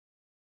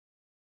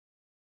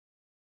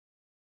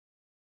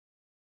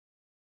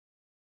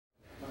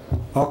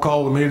I'll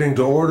call the meeting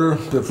to order.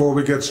 Before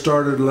we get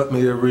started, let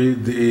me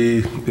read the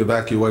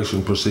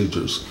evacuation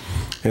procedures.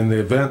 In the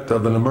event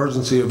of an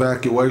emergency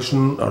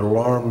evacuation, an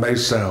alarm may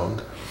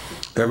sound.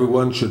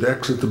 Everyone should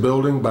exit the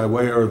building by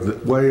way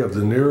of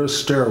the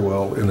nearest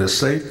stairwell in a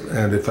safe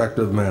and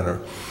effective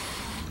manner.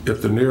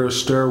 If the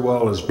nearest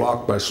stairwell is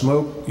blocked by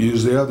smoke,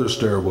 use the other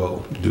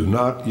stairwell. Do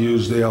not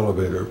use the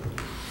elevator.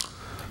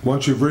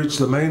 Once you've reached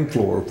the main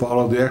floor,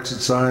 follow the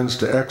exit signs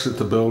to exit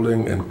the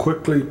building and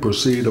quickly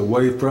proceed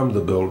away from the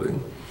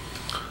building.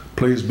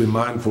 Please be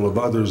mindful of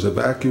others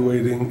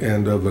evacuating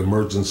and of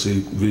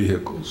emergency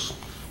vehicles.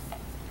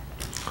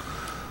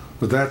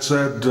 With that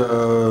said,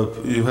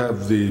 you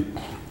have the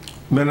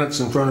minutes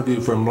in front of you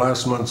from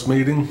last month's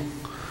meeting.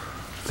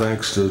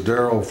 Thanks to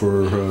Daryl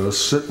for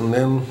sitting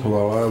in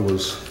while I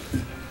was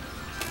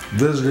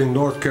visiting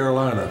North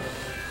Carolina.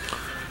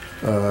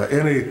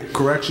 Any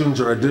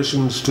corrections or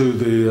additions to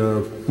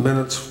the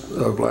minutes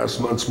of last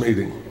month's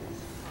meeting?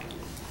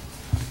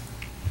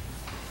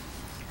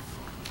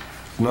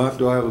 If not,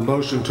 do I have a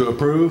motion to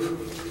approve?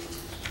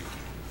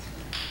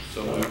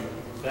 So moved.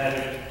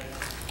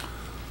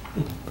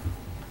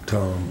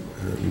 Tom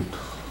and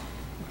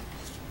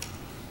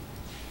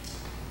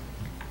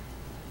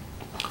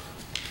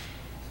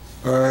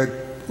all right,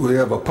 we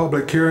have a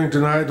public hearing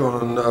tonight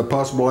on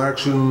possible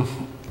action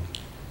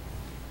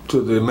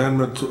to the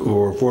amendment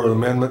or for an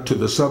amendment to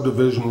the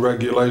subdivision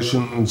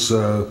regulations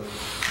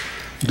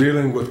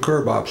dealing with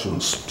curb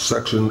options,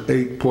 section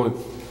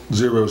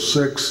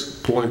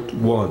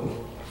 8.06.1.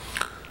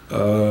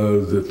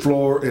 The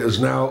floor is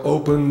now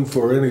open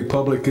for any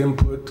public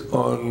input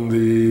on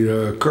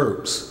the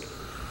curbs.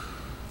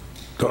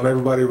 Don't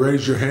everybody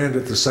raise your hand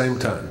at the same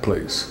time,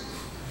 please.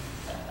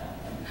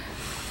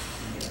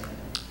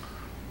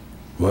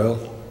 Well,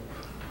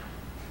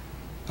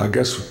 I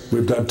guess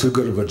we've done too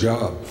good of a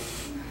job.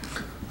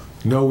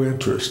 No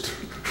interest.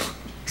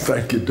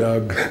 Thank you,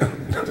 Doug.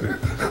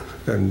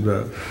 And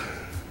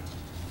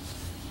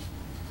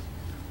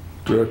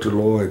Director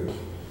Lloyd.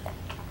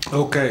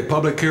 Okay,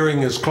 public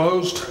hearing is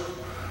closed.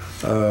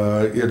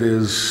 Would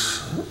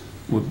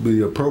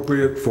be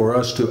appropriate for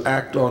us to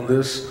act on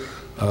this.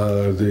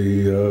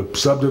 The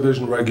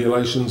subdivision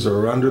regulations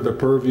are under the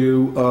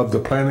purview of the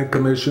Planning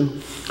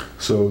Commission.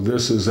 So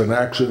this is an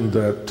action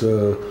that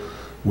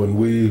when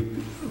we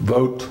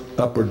vote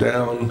up or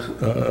down,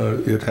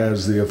 it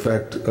has the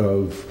effect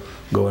of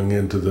going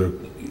into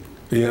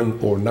in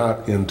or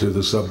not into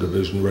the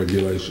subdivision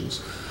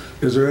regulations.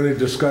 Is there any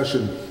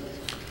discussion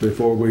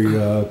before we?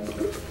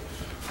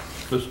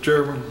 Mr.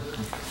 Chairman,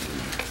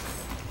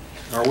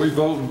 are we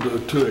voting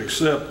to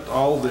accept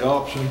all the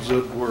options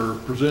that were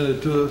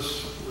presented to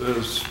us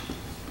as?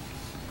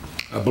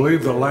 I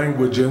believe the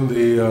language in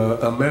the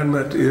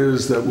amendment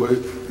is that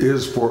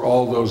is for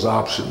all those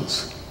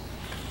options.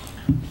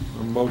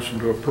 A motion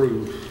to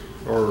approve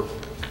or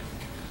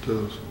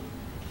to?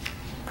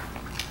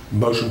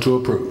 Motion to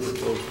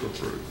approve. Motion to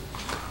approve.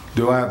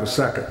 Do I have a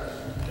second?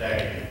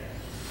 Second,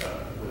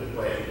 with a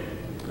question.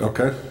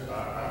 Okay.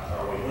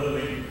 Are we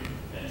moving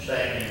and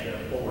seconding to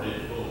forward it to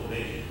full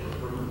commission for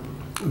approval?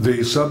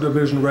 The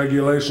subdivision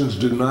regulations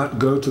do not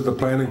go to the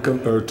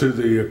to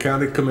the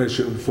county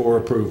commission for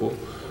approval.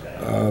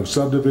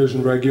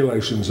 Subdivision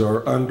regulations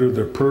are under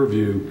the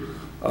purview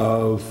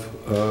of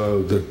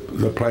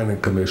the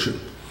Planning Commission.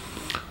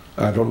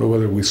 I don't know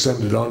whether we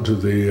send it on to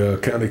the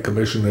county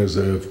commission as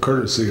a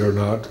courtesy or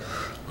not,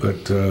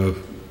 but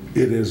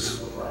it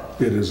is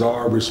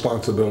our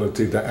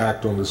responsibility to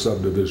act on the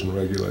subdivision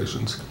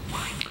regulations.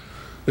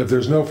 If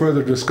there's no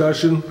further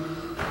discussion,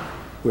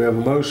 we have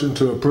a motion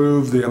to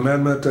approve the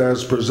amendment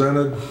as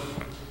presented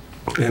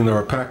in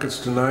our packets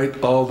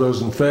tonight. All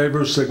those in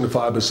favor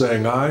signify by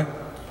saying aye.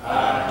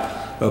 Aye.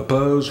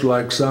 Opposed,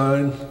 like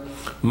sign.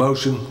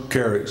 Motion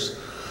carries.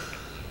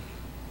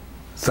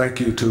 Thank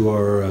you to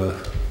our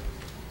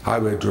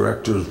highway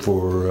director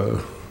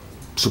for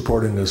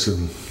supporting us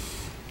in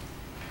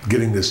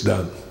getting this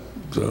done.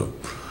 So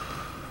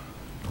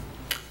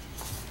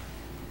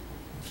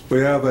we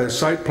have a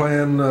site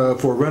plan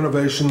for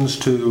renovations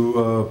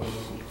to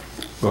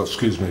well,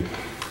 excuse me.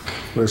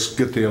 Let's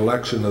get the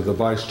election of the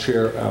vice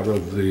chair out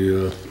of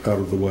the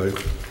way.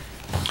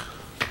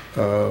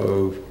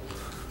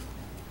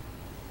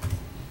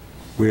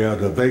 We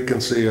had a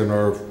vacancy in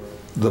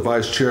the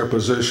vice chair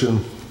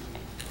position.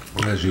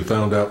 As you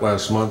found out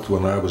last month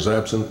when I was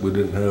absent, we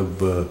didn't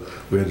have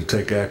we had to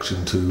take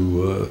action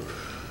to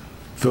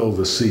fill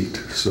the seat.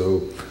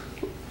 So,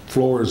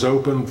 floor is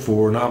open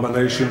for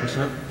nominations.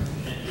 Since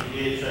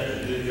you did such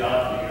a good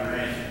job for your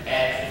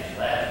absence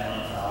last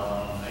month,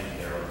 I'll nominate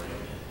Daryl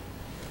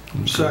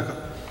Tipton. Second.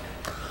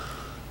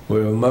 We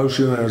have a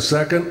motion and a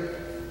second.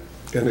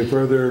 Any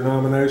further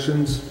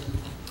nominations?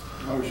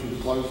 Motion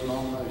to close the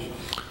nomination.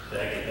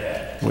 Second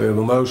that. We have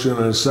a motion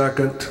and a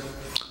second.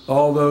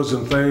 All those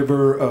in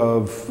favor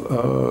of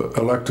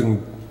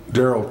electing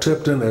Daryl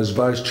Tipton as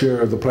vice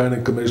chair of the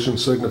Planning Commission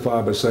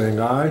signify by saying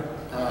aye.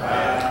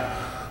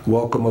 Aye.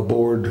 Welcome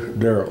aboard,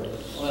 Daryl.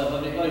 Well,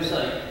 let me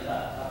say,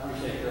 I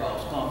appreciate your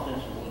all's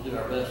confidence, and we'll do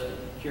our best to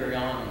carry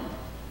on.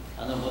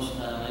 I know most of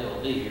the time they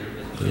will be here,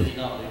 but should he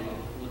not be,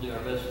 we'll do our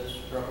best to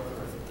struggle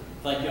through.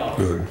 Thank y'all.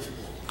 Good.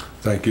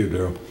 Thank you,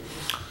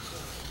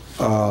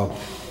 Daryl.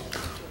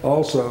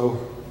 Also,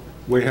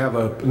 we have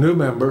a new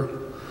member,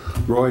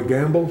 Roy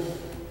Gamble.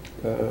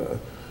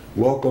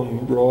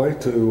 Welcome, Roy,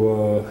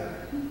 to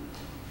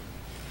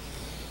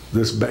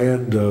this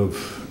band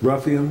of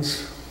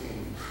ruffians.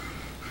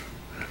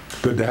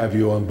 Good to have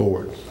you on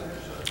board.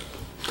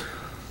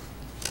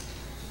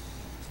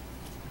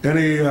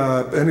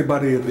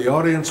 Anybody in the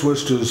audience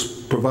wish to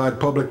provide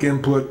public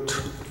input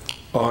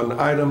on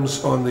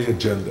items on the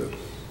agenda?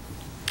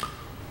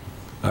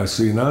 I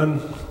see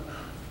none.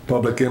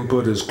 Public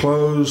input is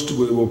closed.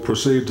 We will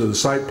proceed to the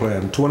site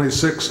plan.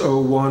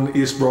 2601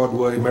 East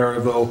Broadway,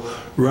 Maryville,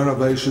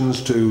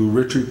 renovations to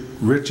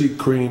Richie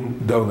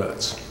Cream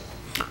Donuts.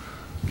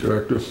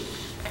 Director.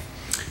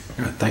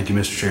 Thank you,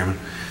 Mr. Chairman.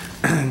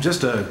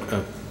 Just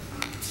a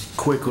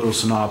quick little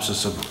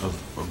synopsis of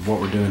what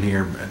we're doing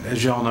here.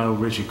 As y'all know,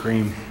 Richie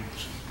Cream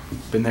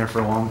been there for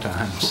a long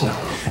time, so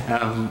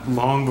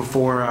long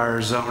before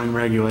our zoning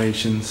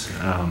regulations.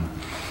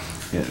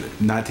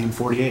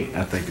 1948,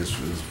 I think, is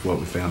what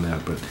we found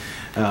out. But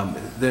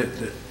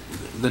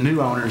the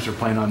new owners are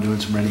planning on doing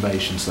some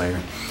renovations there,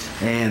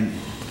 and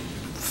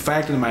the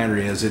fact of the matter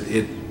is,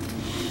 it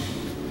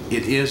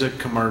is a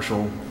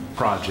commercial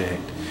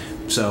project,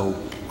 so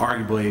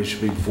arguably it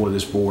should be before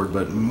this board.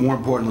 But more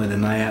importantly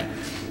than that,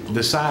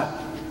 the site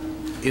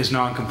is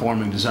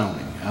non-conforming to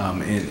zoning,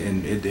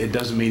 and it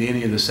doesn't meet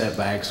any of the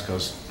setbacks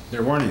because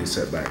there weren't any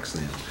setbacks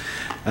then.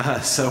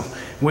 So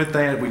with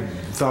that, we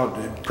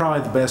thought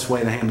probably the best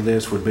way to handle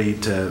this would be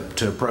to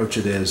approach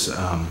it as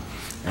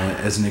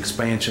an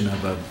expansion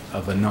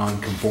of a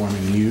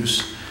non-conforming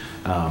use.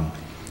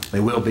 They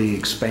will be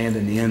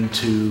expanding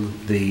into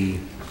the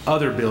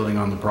other building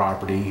on the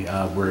property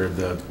where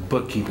the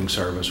bookkeeping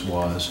service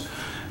was.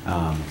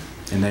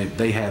 And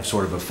they have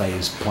sort of a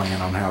phased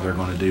plan on how they're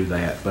going to do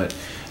that. But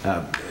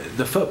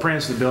the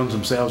footprints of the buildings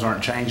themselves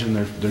aren't changing.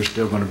 They're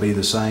still going to be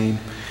the same.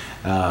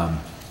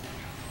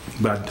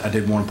 But I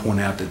did want to point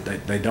out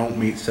that they don't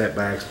meet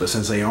setbacks, but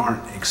since they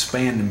aren't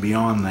expanding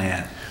beyond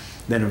that,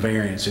 then a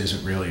variance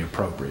isn't really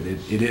appropriate.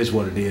 It is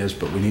what it is,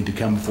 but we need to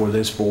come before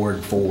this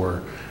board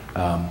for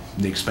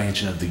the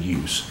expansion of the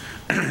use.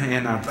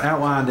 And I've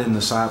outlined in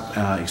the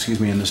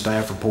in the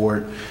staff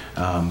report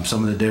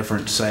some of the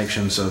different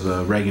sections of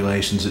the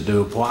regulations that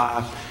do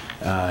apply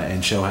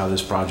and show how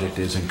this project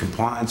is in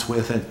compliance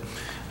with it.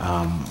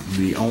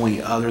 The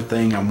only other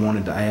thing I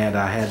wanted to add,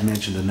 I had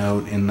mentioned a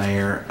note in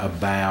there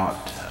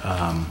about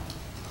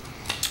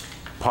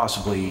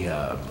possibly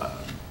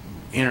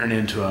entering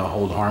into a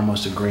hold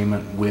harmless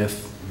agreement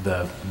with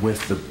the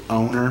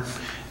owner,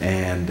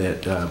 and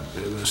that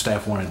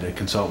staff wanted to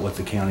consult with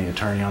the county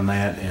attorney on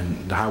that,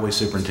 and the highway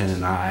superintendent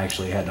and I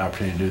actually had the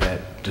opportunity to do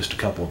that just a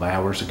couple of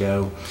hours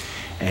ago,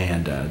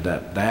 and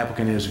the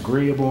applicant is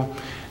agreeable,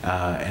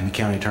 and the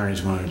county attorney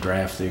is going to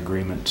draft the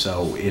agreement.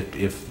 So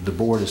if the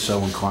board is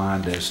so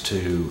inclined as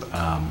to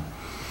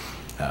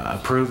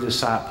approve this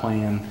site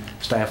plan,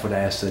 staff would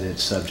ask that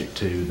it's subject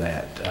to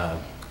that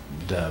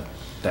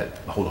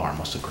hold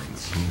harmless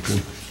agreement. Okay.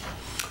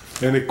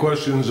 Any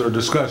questions or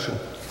discussion?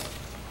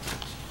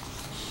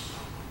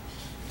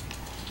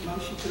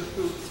 Motion to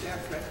approve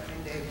staff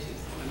recommendations.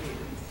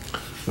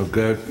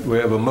 Okay, we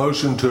have a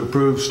motion to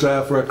approve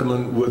staff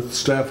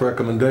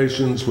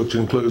recommendations, which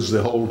includes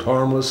the hold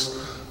harmless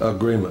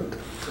agreement.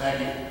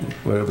 Second.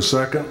 We have a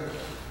second.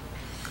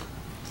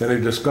 Any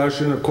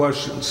discussion or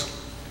questions?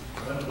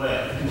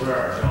 Where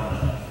are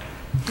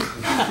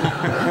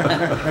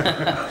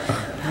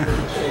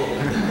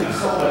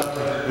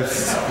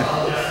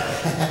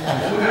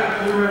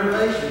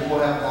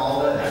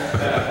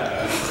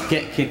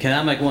Can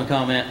I make one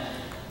comment?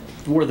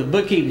 Where the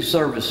bookkeeping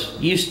service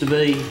used to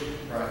be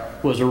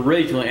was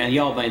originally, and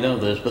y'all may know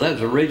this, but that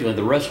was originally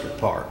the restaurant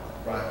part.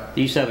 Right.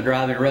 They used to have a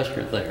drive-in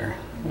restaurant there,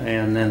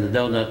 and then the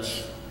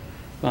donuts,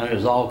 it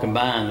was all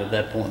combined at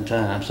that point in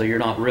time. So you're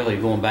not really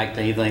going back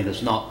to anything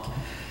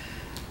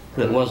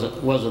that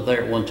wasn't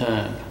there at one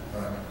time.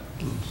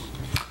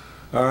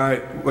 All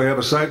right, we have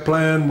a site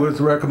plan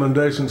with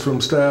recommendations from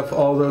staff.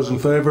 All those in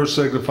favor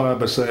signify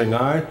by saying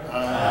aye.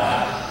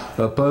 Aye.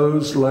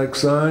 Opposed, like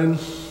sign.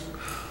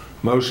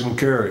 Motion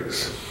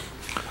carries.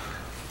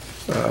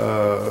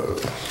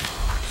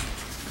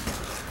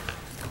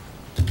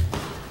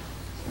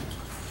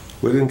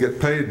 We didn't get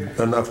paid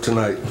enough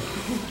tonight.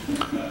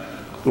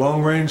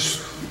 Long range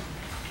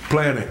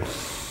planning.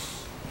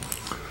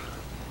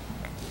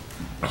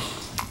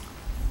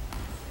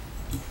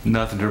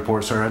 Nothing to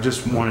report, sir. I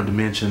just wanted to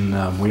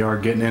mention we are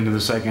getting into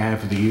the second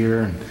half of the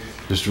year, and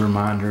just a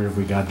reminder,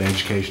 we got the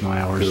educational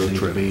hours that need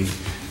to be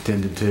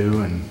attended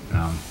to, and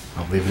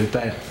I'll leave it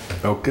at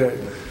that. Okay.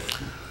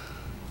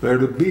 There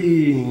to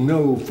be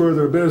no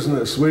further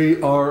business,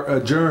 we are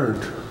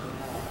adjourned.